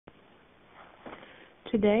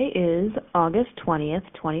Today is August 20th,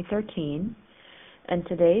 2013, and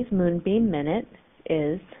today's Moonbeam Minute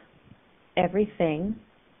is Everything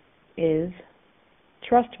is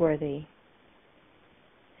Trustworthy.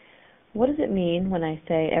 What does it mean when I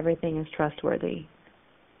say everything is trustworthy?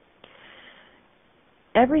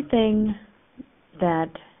 Everything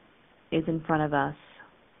that is in front of us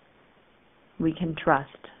we can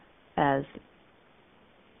trust as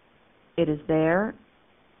it is there,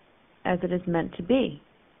 as it is meant to be.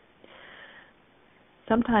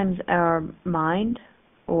 Sometimes our mind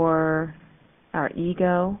or our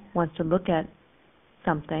ego wants to look at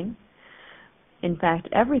something, in fact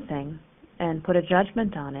everything, and put a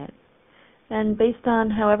judgment on it. And based on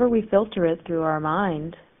however we filter it through our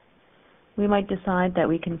mind, we might decide that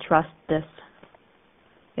we can trust this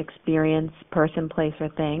experience, person, place, or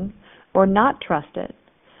thing, or not trust it.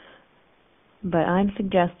 But I'm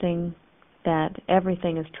suggesting that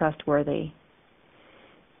everything is trustworthy.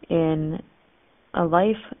 In a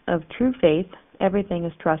life of true faith, everything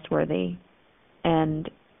is trustworthy, and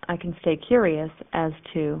I can stay curious as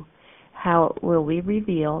to how it will be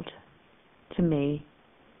revealed to me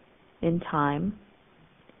in time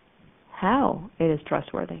how it is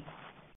trustworthy.